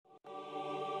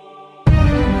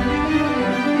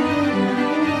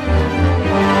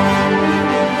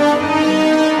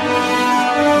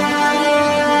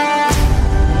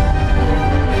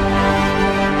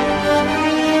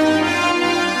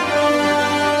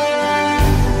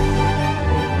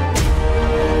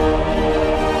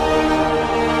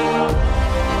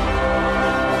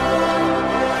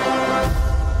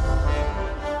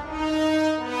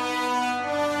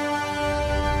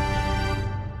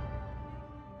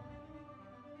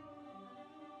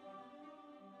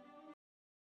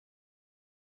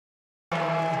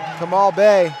Kamal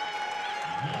Bey.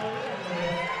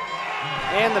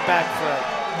 And the back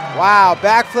flip. Wow,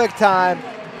 back flick time.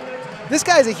 This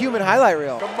guy's a human highlight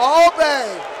reel. Kamal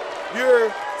Bey,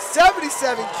 you're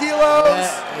 77 kilos.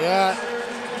 Yeah.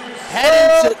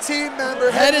 Head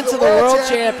into the World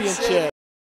Championship.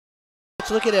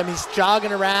 Look at him, he's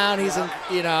jogging around, he's in,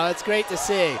 you know, it's great to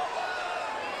see.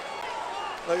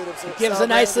 Look at him, He gives a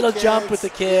nice little jump with the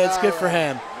kids, good for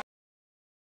him.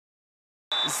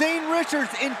 Zane Richards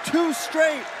in 2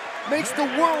 straight makes the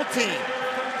world team.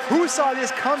 Who saw this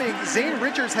coming? Zane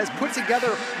Richards has put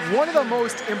together one of the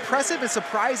most impressive and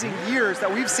surprising years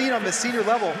that we've seen on the senior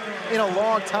level in a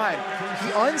long time.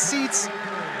 He unseats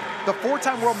the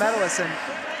 4-time world medalist, and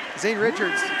Zane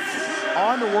Richards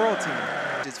on the world team.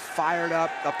 Just fired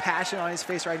up, the passion on his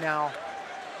face right now.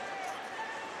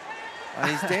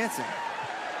 He's dancing.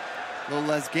 Little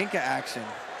Les Ginka action.